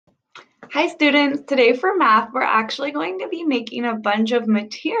Hi students, today for math, we're actually going to be making a bunch of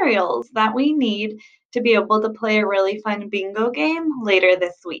materials that we need to be able to play a really fun bingo game later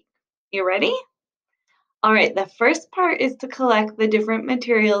this week. You ready? All right, the first part is to collect the different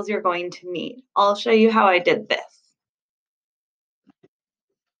materials you're going to need. I'll show you how I did this.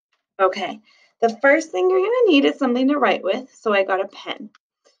 Okay, the first thing you're gonna need is something to write with, so I got a pen.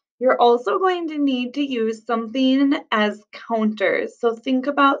 You're also going to need to use something as counters. So think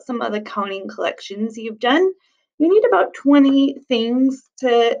about some of the counting collections you've done. You need about 20 things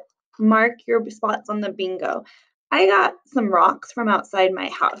to mark your spots on the bingo. I got some rocks from outside my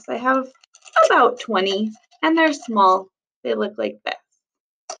house. I have about 20 and they're small. They look like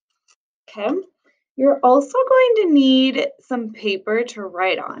this. Okay. You're also going to need some paper to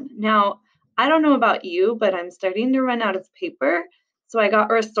write on. Now, I don't know about you, but I'm starting to run out of paper. So I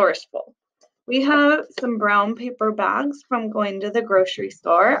got resourceful. We have some brown paper bags from going to the grocery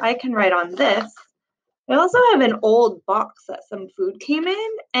store. I can write on this. I also have an old box that some food came in,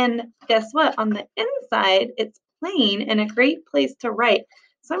 and guess what? On the inside, it's plain and a great place to write.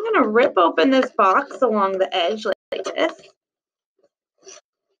 So I'm going to rip open this box along the edge like this.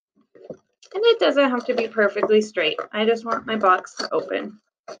 And it doesn't have to be perfectly straight. I just want my box to open.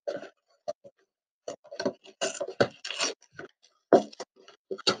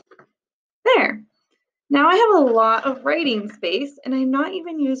 There. Now I have a lot of writing space and I'm not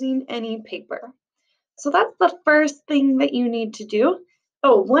even using any paper. So that's the first thing that you need to do.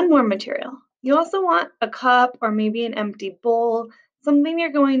 Oh, one more material. You also want a cup or maybe an empty bowl, something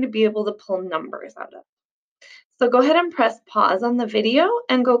you're going to be able to pull numbers out of. So go ahead and press pause on the video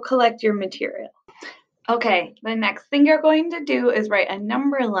and go collect your material. Okay, the next thing you're going to do is write a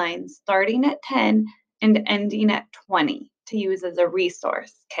number line starting at 10 and ending at 20 to use as a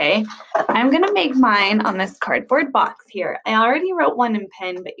resource, okay? I'm gonna make mine on this cardboard box here. I already wrote one in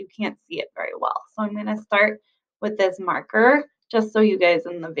pen, but you can't see it very well. So I'm gonna start with this marker just so you guys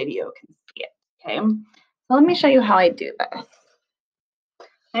in the video can see it, okay? So let me show you how I do this.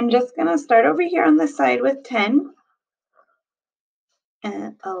 I'm just gonna start over here on the side with 10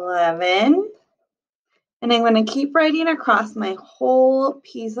 and 11. And I'm going to keep writing across my whole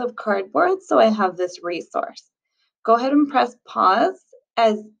piece of cardboard so I have this resource. Go ahead and press pause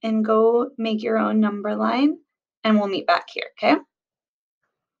and go make your own number line and we'll meet back here, okay?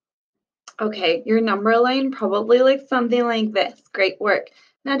 Okay, your number line probably looks something like this. Great work.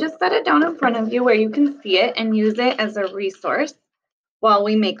 Now just set it down in front of you where you can see it and use it as a resource while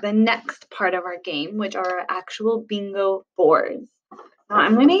we make the next part of our game, which are our actual bingo boards.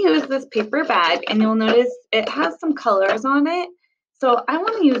 I'm going to use this paper bag and you'll notice it has some colors on it. So I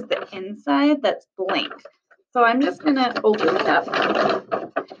want to use the inside that's blank. So I'm just going to open it up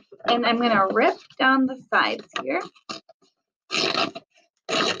and I'm going to rip down the sides here.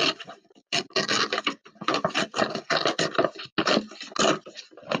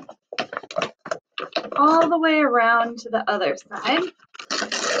 All the way around to the other side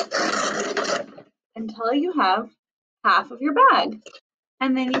until you have half of your bag.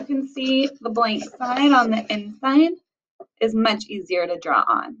 And then you can see the blank side on the inside is much easier to draw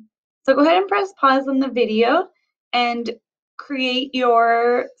on. So go ahead and press pause on the video and create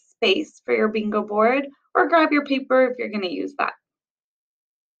your space for your bingo board or grab your paper if you're going to use that.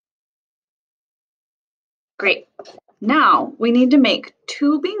 Great. Now we need to make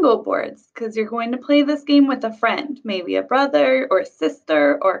 2 bingo boards because you're going to play this game with a friend, maybe a brother or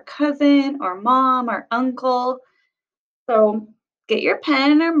sister or cousin or mom or uncle. So get your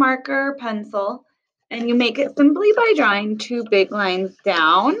pen or marker or pencil and you make it simply by drawing 2 big lines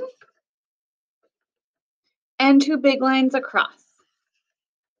down and 2 big lines across.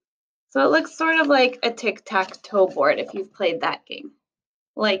 So it looks sort of like a tic-tac-toe board if you've played that game,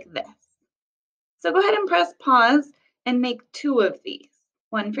 like this. So go ahead and press pause and make 2 of these,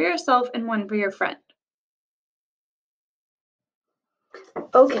 one for yourself and one for your friend.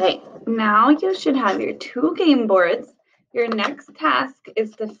 Okay, now you should have your 2 game boards. Your next task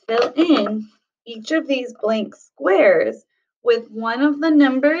is to fill in each of these blank squares with one of the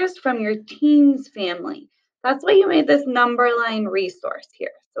numbers from your team's family. That's why you made this number line resource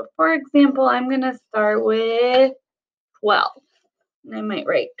here. So for example, I'm going to start with 12. And I might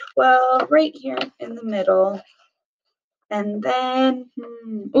write 12 right here in the middle. And then,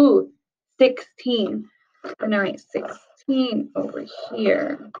 16. I'm going to write 16 over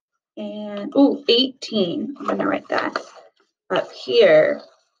here. And, 18. I'm going to write that up here.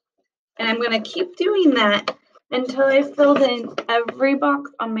 And I'm going to keep doing that until I've filled in every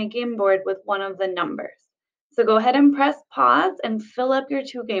box on my game board with one of the numbers. So go ahead and press pause and fill up your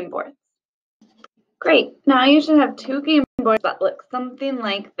 2 game boards. Great. Now you should have 2 game boards that look something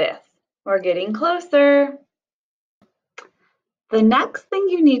like this. We're getting closer. The next thing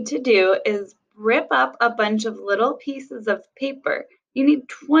you need to do is rip up a bunch of little pieces of paper. You need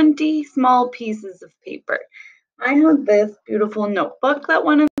 20 small pieces of paper. I have this beautiful notebook that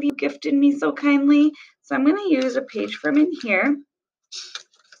one of you gifted me so kindly, so I'm going to use a page from in here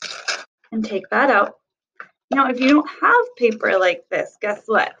and take that out. Now, if you don't have paper like this, guess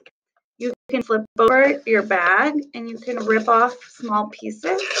what? You can flip over your bag and you can rip off small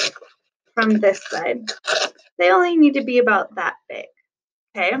pieces from this side. They only need to be about that big,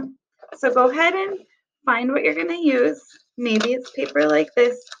 okay? So go ahead and find what you're going to use. Maybe it's paper like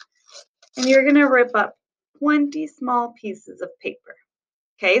this, and you're going to rip up 20 small pieces of paper.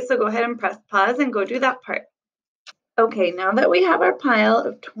 Okay, so go ahead and press pause and go do that part. Okay, now that we have our pile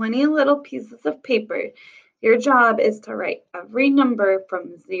of 20 little pieces of paper, your job is to write every number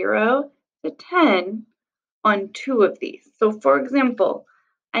from 0 to 10 on 2 of these. So for example,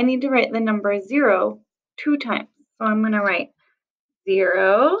 I need to write the number 0 2 times. So I'm going to write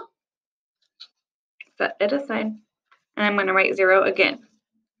 0, set it aside, and I'm going to write 0 again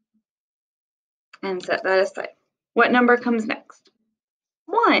and set that aside. What number comes next?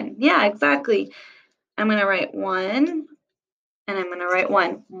 1. Yeah, exactly. I'm going to write 1, and I'm going to write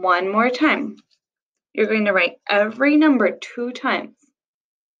 1 more time. You're going to write every number 2 times.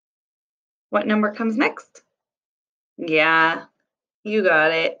 What number comes next? Yeah, you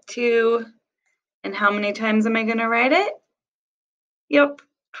got it, 2. And how many times am I going to write it? Yep,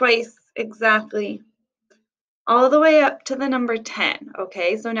 twice, exactly. All the way up to the number 10,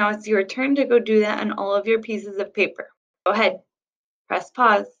 okay? So now it's your turn to go do that on all of your pieces of paper. Go ahead, press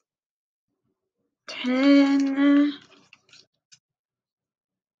pause. 10.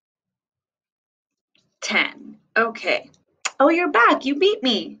 Okay. Oh, you're back. You beat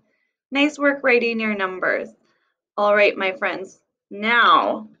me. Nice work writing your numbers. All right, my friends.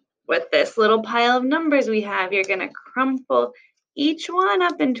 Now, with this little pile of numbers we have, you're going to crumple each one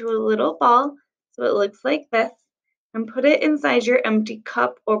up into a little ball so it looks like this, and put it inside your empty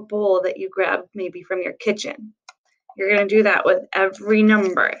cup or bowl that you grabbed maybe from your kitchen. You're going to do that with every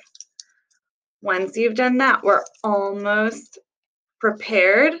number. Once you've done that, we're almost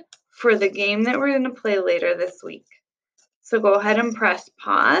prepared for the game that we're going to play later this week. So go ahead and press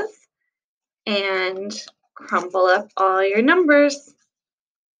pause and crumple up all your numbers.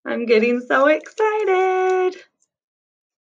 I'm getting so excited.